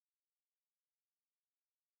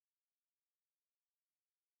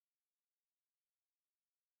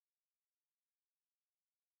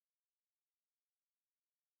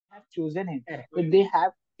have chosen him. Correct. So they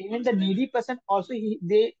have, even the needy person also,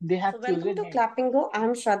 they So have welcome chosen to him. Clapingo.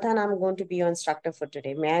 I'm Shraddha and I'm going to be your instructor for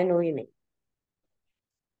today. May I know your name?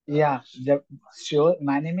 Yeah, sure.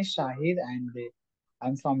 My name is Shahid, and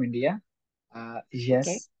I'm from India. Okay.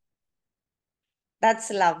 Yes,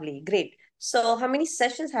 That's lovely. Great. So how many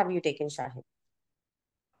sessions have you taken, Shahid?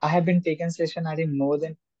 I have been taking session, I think, more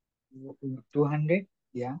than 200.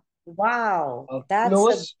 Yeah, Wow,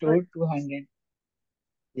 close to 200.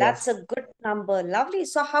 that's Yes. a good number. Lovely.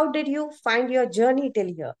 So how did you find your journey till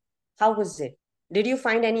here? How was it? Did you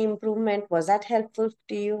find any improvement? Was that helpful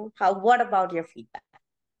to you? What about your feedback?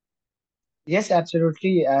 Yes,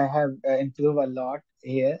 absolutely. I have improved a lot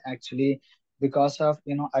here actually, because of,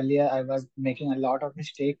 earlier I was making a lot of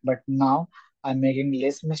mistake, but now I'm making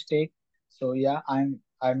less mistake. So yeah, I'm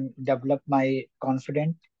developed my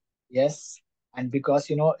confidence. Yes, and because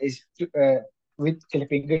with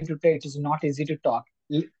Filipino tutor, it is not easy to talk.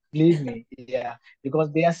 Believe me, yeah,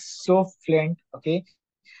 because they are so fluent. Okay,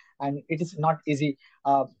 and it is not easy.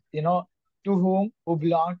 To who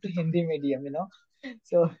belong to Hindi medium,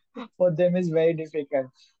 so for them is very difficult.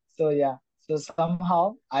 So yeah, so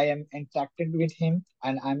somehow I am interacted with him,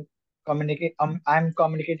 and I'm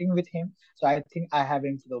communicating with him. So I think I have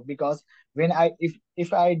improved, because when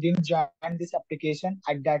if I didn't join this application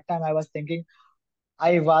at that time, I was thinking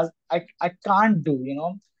I can't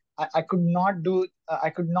do, I could not do, I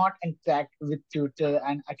could not interact with tutor,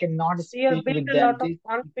 and I cannot So you have speak built with a them. lot of They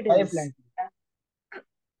very confidence. plenty.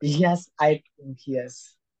 Yes, I think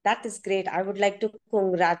yes. That is great. I would like to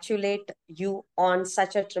congratulate you on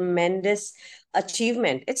such a tremendous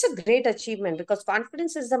achievement. It's a great achievement because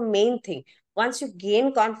confidence is the main thing. Once you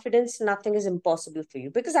gain confidence, nothing is impossible for you.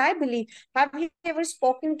 Because I believe, have you ever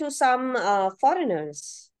spoken to some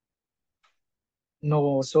foreigners?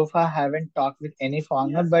 No, so far I haven't talked with any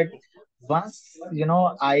foreigner, but once,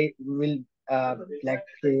 I will I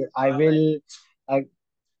will uh,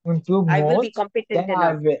 improve I will more, be competent then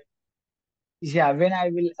I enough. will, yeah, when I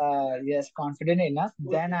will, yes, confident enough,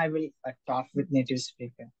 then I will talk with native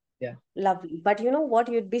speaker. Yeah, Lovely. But you know what?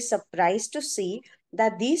 You'd be surprised to see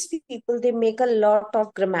that these people, they make a lot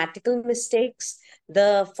of grammatical mistakes.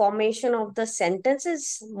 The formation of the sentence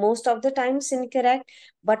is most of the times incorrect.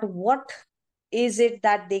 But what is it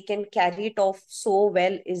that they can carry it off so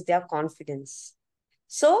well is their confidence.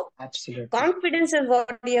 So absolutely. confidence is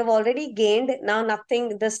what you have already gained. Now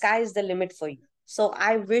nothing, the sky is the limit for you. So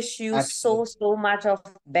I wish you so, Absolutely. so much of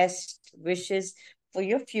best wishes for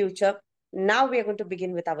your future. Now we are going to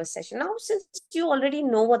begin with our session. Now, since you already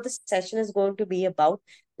know what the session is going to be about,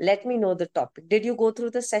 let me know the topic. Did you go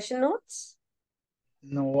through the session notes?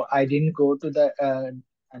 No, I didn't go to the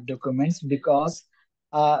documents, because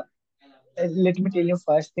uh, let me tell you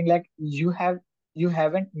first thing, like you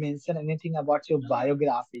haven't mentioned anything about your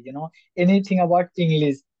biography, anything about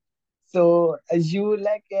English. So you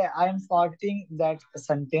like I'm forgetting that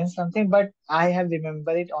sentence something, but I have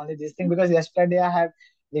remembered it only this thing, because yesterday I have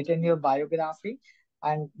written your biography,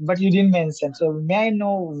 and but you didn't mention. So may I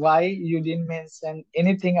know why you didn't mention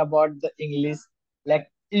anything about the English? Like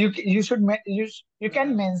you should you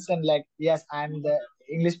can mention, like, yes, I'm the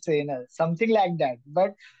English trainer, something like that.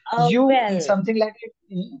 But you Well, something like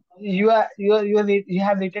you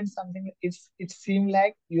have written something. It seemed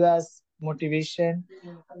like you have motivation,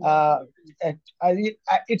 uh,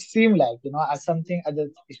 it seemed like, as something other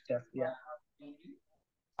stuff. Yeah,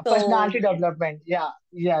 so personality development. Yeah,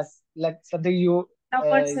 yes, like something you now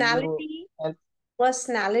you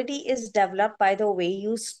personality is developed by the way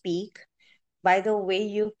you speak, by the way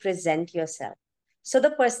you present yourself. So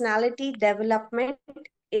the personality development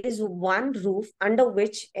is one roof under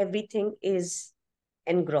which everything is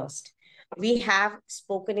engrossed. We have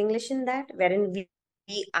spoken English in that, wherein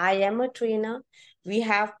I am a trainer. We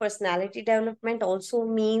have personality development also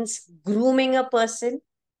means grooming a person,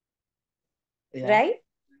 yeah, right?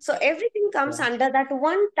 So everything comes yeah, under that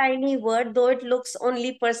one tiny word, though it looks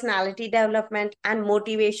only personality development and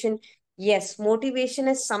motivation. Yes, motivation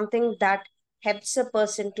is something that helps a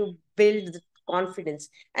person to build the confidence.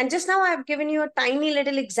 And just now I've given you a tiny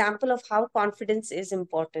little example of how confidence is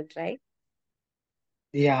important, right?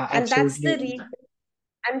 yeah, And that's the absolutely. reason.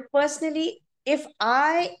 And personally, if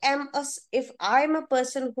I'm a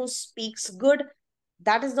person who speaks good,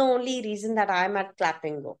 that is the only reason that I'm at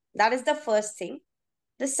Clapingo. That is the first thing.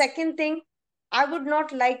 The second thing, I would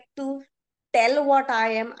not like to tell what I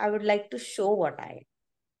am, I would like to show what I am.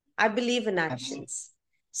 I believe in Absolutely. actions.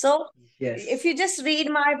 So if Yes, you just read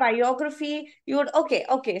my biography, you would,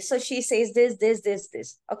 okay, so she says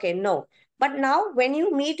this. Okay, no. But now when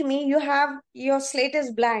you meet me, you have your slate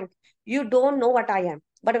is blank. You don't know what I am.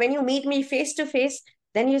 But when you meet me face to face,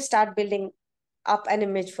 Then you start building up an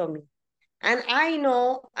image for me. And I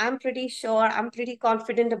know, I'm pretty sure, I'm pretty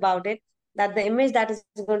confident about it, that the image that is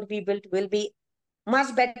going to be built will be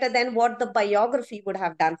much better than what the biography would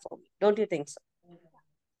have done for me. Don't you think so?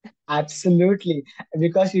 Absolutely,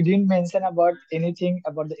 because you didn't mention about anything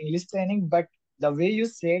about the English training, but the way you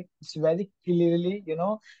said it's very clearly,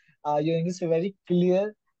 your English is very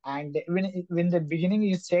clear. And when the beginning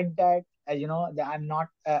you said that,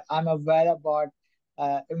 that I'm aware about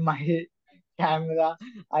my camera,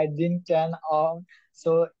 I didn't turn on,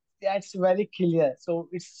 so that's very clear. So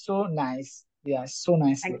it's so nice. Yeah, so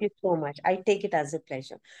nicely. Thank you so much. I take it as a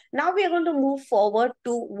pleasure. Now we are going to move forward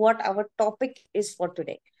to what our topic is for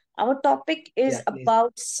today. Our topic is Yeah, please.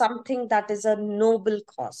 about something that is a noble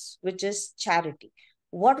cause, which is charity.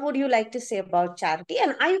 What would you like to say about charity?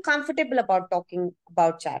 And are you comfortable about talking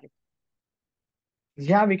about charity?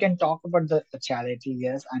 Yeah, we can talk about the charity,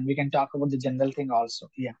 yes, and we can talk about the general thing also.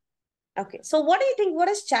 Yeah. Okay. So what do you think? What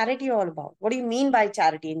is charity all about? What do you mean by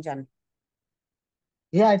charity in general?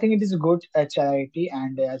 Yeah, I think it is a good charity,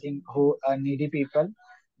 and I think who needy people,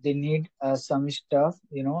 they need some stuff,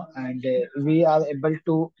 and we are able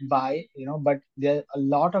to buy, but there are a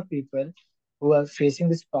lot of people who are facing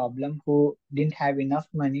this problem who didn't have enough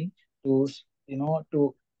money to, you know,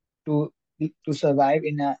 to to survive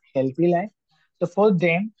in a healthy life. So for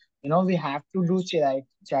them, we have to do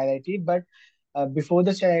charity, but before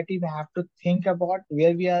the charity, we have to think about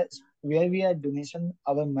where we are donation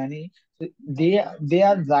our money. So they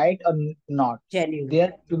are right or not. Genuine. They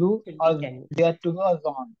are true Should be or genuine. they are true or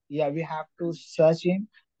wrong. Yeah, we have to search in.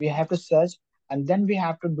 We have to search, and then we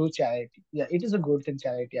have to do charity. Yeah, it is a good thing,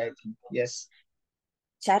 charity, I think. Yes.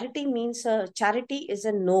 Charity is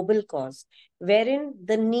a noble cause wherein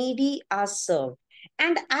the needy are served.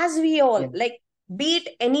 And as we all, Yeah. like, be it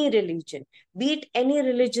any religion, be it any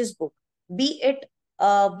religious book, be it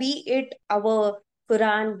our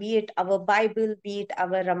Quran, be it our Bible, be it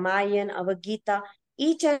our Ramayana, our Gita,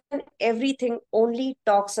 each and everything only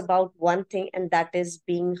talks about one thing, and that is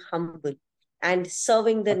being humble and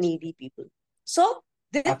serving the Abs- needy people. So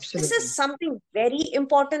this is Absolutely. something very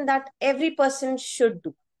important that every person should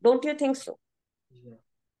do. Don't you think so? Yeah.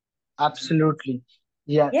 Absolutely.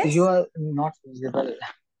 Yeah, you Yes? are not visible.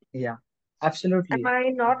 Yeah. Am Absolutely. I I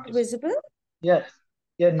mean not to say. visible? Yeah.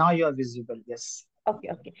 Yeah. Now you are visible. Yes. Okay,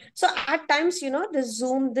 okay. So at times, the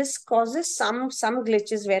Zoom, this causes some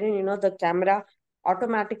glitches wherein, the camera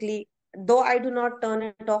automatically, though I do not turn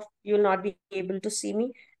it off, you'll not be able to see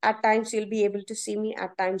me. At times you'll be able to see me,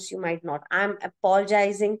 at times you might not. I'm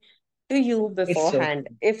apologizing to you It's beforehand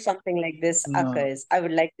okay. if something like this No. occurs. I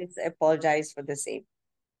would like to apologize for the same.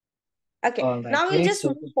 Okay, All right. now we'll It's just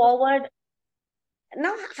move okay. forward.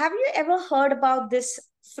 Now, have you ever heard about this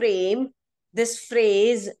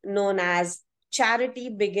phrase known as charity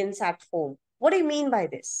begins at home? What do you mean by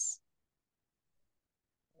this?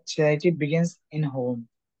 Charity begins in home.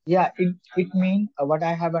 Yeah. It mean what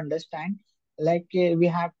I have understand. Like we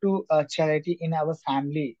have to charity in our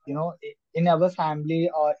family. In our family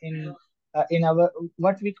or in our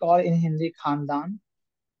what we call in Hindi khandan.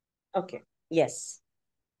 Okay, yes.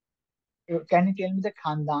 Can you tell me the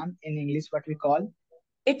khandan in English what we call?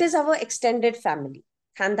 It is our extended family.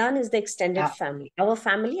 Khandan is the extended Uh, family, our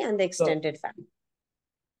family and the so extended family.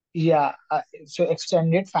 yeah, so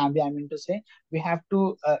extended family, I mean to say, we have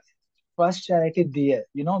to first charity there,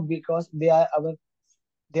 because they are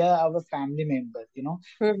our family members.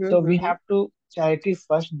 Mm-hmm, So we mm-hmm. have to charity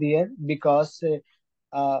first there because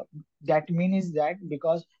that mean is that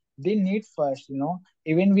because they need first,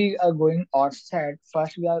 even we are going outside,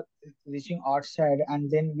 first we are reaching outside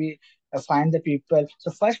and then we find the people.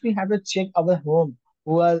 So first we have to check our home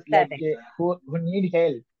who are like Correct. who need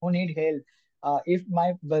help. If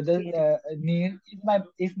my brother Very-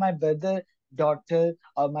 if my brother daughter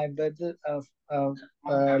or my brother uh,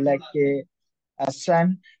 like a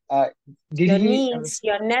son, uh, did Your he niece,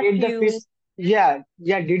 your paid the nephew, fees? Yeah,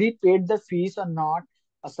 yeah. Did he paid the fees or not,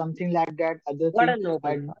 or something like that? Other what a thing.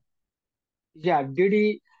 noble thought. Yeah. Did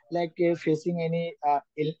he like facing any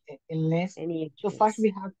illness? Any So first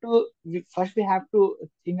issues? we have to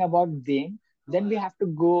think about them. Then we have to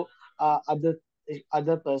go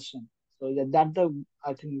other person. So yeah,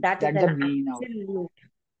 I think That is that the an mean of absolute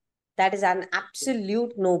That is an yeah,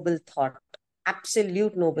 absolute noble thought.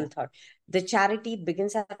 Absolute noble yeah. thought. The charity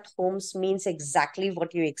begins at homes means exactly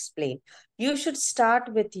what you explained. You should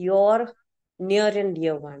start with your near and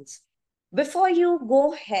dear ones. Before you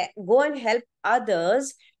go and help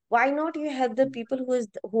others, why not you help the people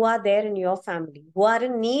who are there in your family, who are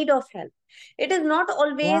in need of help? It is not Yeah.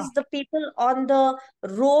 always the people on the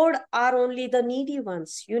road are only the needy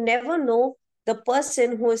ones. You never know The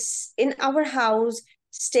person who is in our house,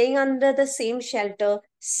 staying under the same shelter,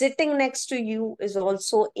 sitting next to you, is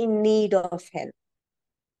also in need of help,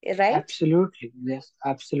 right? Absolutely, yes,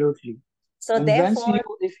 absolutely. So And once you,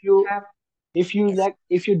 therefore, have if you yes, like,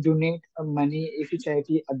 if you donate money, if you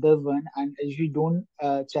charity other one, and if you don't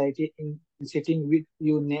charity in sitting with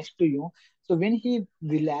you next to you, so when he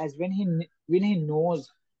realize, when he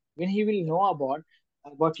knows, when he will know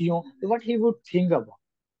about you, what he would think about?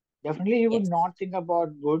 Definitely, he would yes, not think about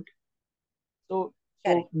good. So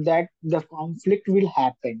correct. that the conflict will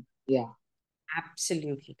happen. Yeah.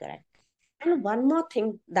 Absolutely correct. And one more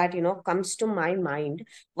thing that comes to my mind,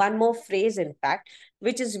 one more phrase, in fact,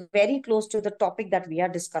 which is very close to the topic that we are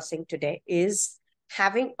discussing today, is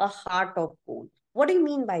having a heart of gold. What do you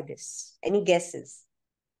mean by this? Any guesses?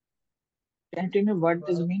 Can you tell me what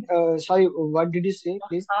does it mean? Sorry, what did you say? A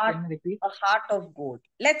Please, heart, can you repeat? a heart of gold.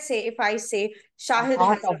 Let's say if I say A Shahid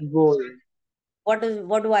heart has a, of gold. what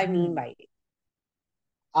do I mean Hmm. by it?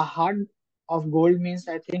 A heart of gold means,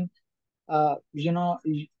 I think,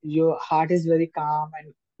 your heart is very calm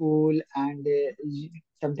and cool, and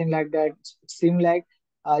something like that. It seems like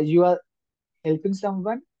you are helping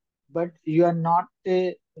someone, but you are not,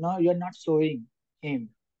 you are not showing him,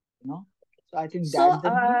 you know. So I think So that's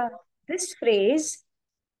the meaning. this phrase,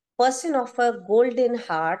 person of a golden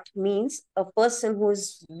heart, means a person who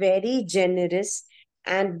is very generous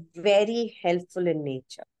and very helpful in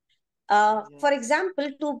nature. For Yes,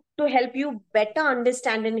 example, to help you better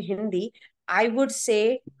understand in Hindi, I would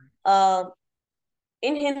say, uh,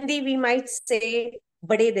 in Hindi we might say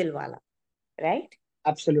bade dil wala, right?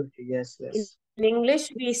 absolutely. Yes, In yes.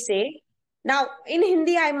 English we say, now in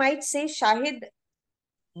Hindi I might say Shahid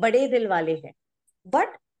bade dil wale hai, but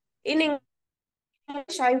in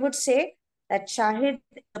English I would say that Shahid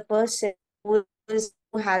is a person who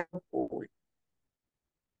has a goal.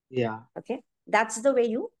 Yeah. Okay, that's the way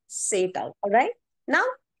you say it out. All right, now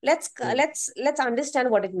Yeah. let's understand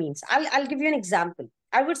what it means. I'll give you an example.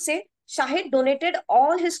 I would say Shahid donated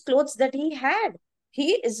all his clothes that he had.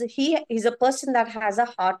 He's a person that has a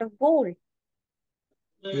heart of gold.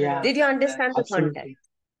 Yeah. Did you understand the context? Absolutely.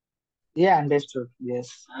 Yeah, understood.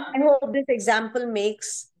 Yes. I hope this example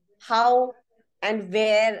makes how and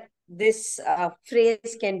where this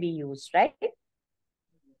phrase can be used, right?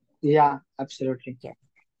 Yeah, absolutely. Yeah.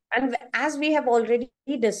 And as we have already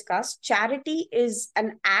discussed, charity is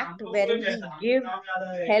an act wherein we give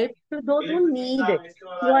help to those who need it,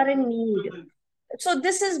 who are in need. So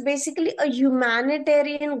this is basically a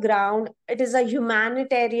humanitarian ground. It is a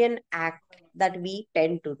humanitarian act that we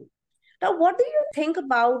tend to do. Now, what do you think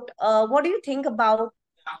about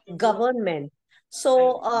government?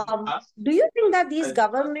 So, do you think that these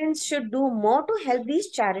governments should do more to help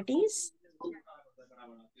these charities?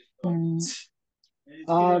 Mm,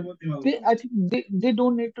 Uh, I think they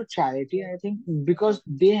don't need to charity. I think because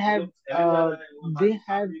they have, they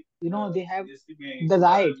have the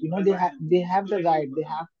right. They have the right. They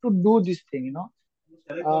have to do this thing.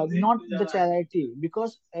 Not the charity,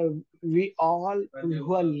 because we all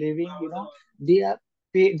who are living, they are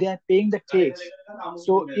paying the tax.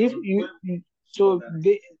 So if you, so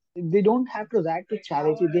they don't have to right to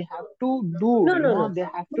charity. They have to do. No, no, no. They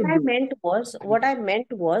have to What I do.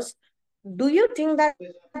 meant was, do you think that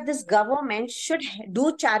this government should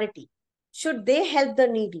do charity? Should they help the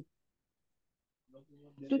needy?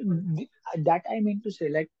 So that I mean to say,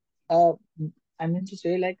 like, uh, I mean to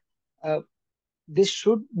say, like, uh, this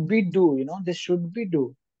should be do, this should be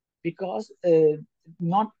do, because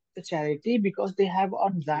not the charity, because they have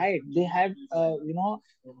on right, they have,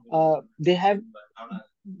 they have,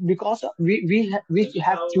 because we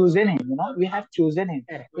have chosen him, we have chosen him.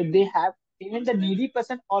 Correct. So they have, even the needy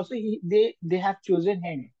person also, they have chosen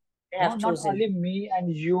him, They have not chosen. only me and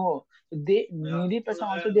you. They needy person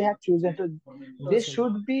also, they have chosen. So they Chosen.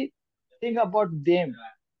 should be think about them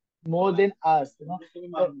more than us.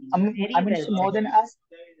 I Very mean to well say more said. than us,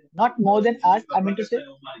 not more than us. I mean to say,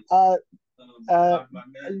 uh, uh,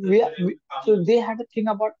 so they had to think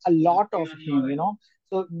about a lot of him.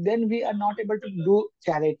 So then we are not able to do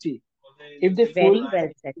charity. If they full, Very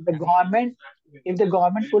well said, if the Shahid. government, if the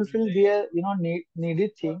government fulfill their,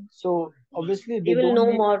 needed thing, so obviously We they will don't no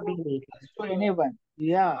need more to be needy. to anyone.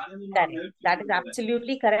 Yeah. Correct. That is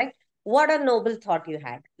absolutely correct. What a noble thought you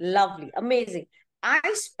had. Lovely. Amazing. I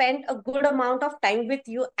spent a good amount of time with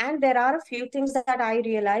you, and there are a few things that I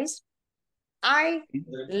realized. I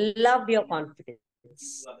loved your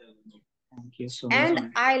confidence. Thank you so And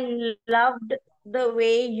much. I loved the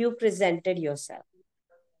way you presented yourself.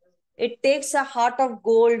 It takes a heart of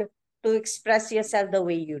gold to express yourself the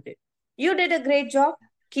way you did. You did a great job.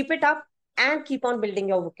 Keep it up. and keep on building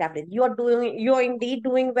your vocabulary. You're indeed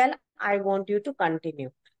doing well. I want you to continue.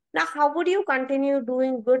 Now, how would you continue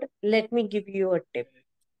doing good? Let me give you a tip.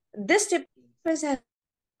 This tip has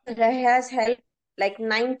helped like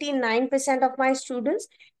 99% of my students,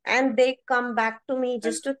 and they come back to me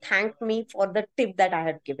just to thank me for the tip that I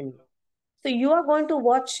had given you. So you are going to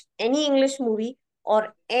watch any English movie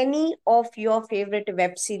or any of your favorite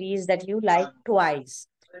web series that you like twice.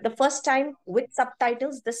 The first time with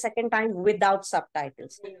subtitles, the second time without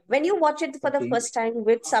subtitles. When you watch it for the Okay. first time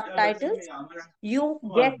with subtitles, you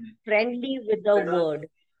get friendly with the word.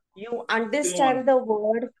 You understand the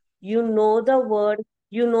word, you know the word,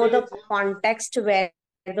 you know the context where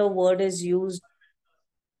the word is used.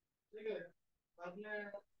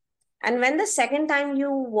 And when the second time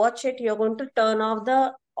you watch it, you're going to turn off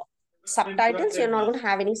the subtitles. You're not going to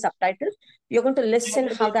have any subtitles. You're going to listen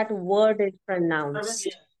how that word is pronounced.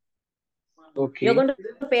 You're Okay. going to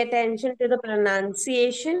pay attention to the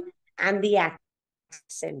pronunciation and the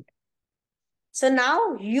accent. So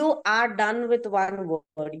now you are done with one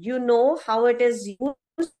word. You know how it is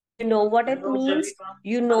used, you know what it means,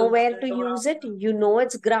 you know where to use it, you know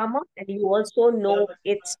its grammar, and you also know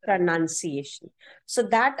its pronunciation. So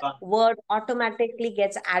that word automatically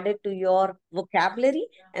gets added to your vocabulary,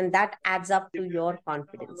 and that adds up to your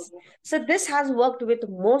confidence. So this has worked with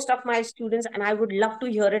most of my students, and I would love to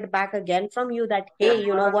hear it back again from you that, hey,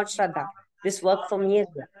 you know what, Shraddha, this worked for me as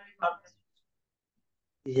well.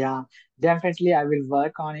 Yeah, definitely I will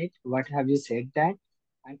work on it. What have you said that?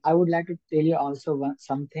 And I would like to tell you also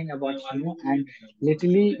something about you. And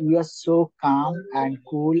literally, you are so calm and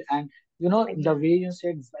cool. And the way you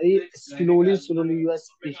said very slowly, slowly you are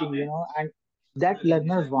speaking, and that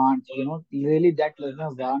learner want, really that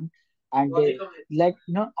learner want. And they, like,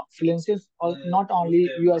 fluency, not only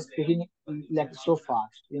you are speaking like so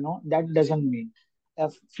fast, that doesn't mean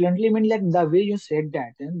fluently mean like the way you said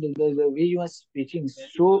that and the way you are speaking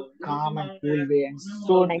so calm and cool way and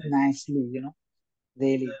so Thank nicely,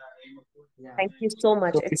 really. Yeah. Thank you so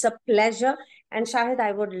much. So It's a pleasure. And Shahid,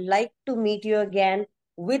 I would like to meet you again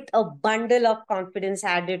with a bundle of confidence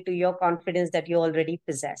added to your confidence that you already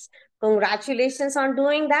possess. Congratulations on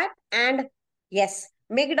doing that. And yes,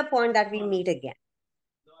 make it a point that we meet again.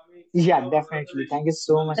 yeah, definitely. Thank you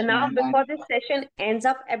so much, So now, man. And before this session ends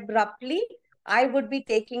up abruptly, I would be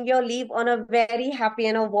taking your leave on a very happy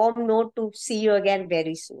and a warm note to see you again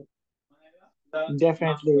very soon.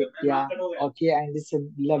 definitely, yeah. Okay, and it's a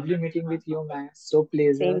lovely meeting with you, man. So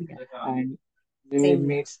pleasure. Same here. And we will Same here.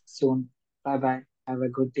 meet soon. Bye bye. Have a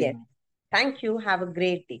good day, Yes. man. Thank you. Have a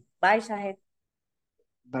great day. Bye, Shahid.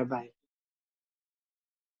 Bye bye.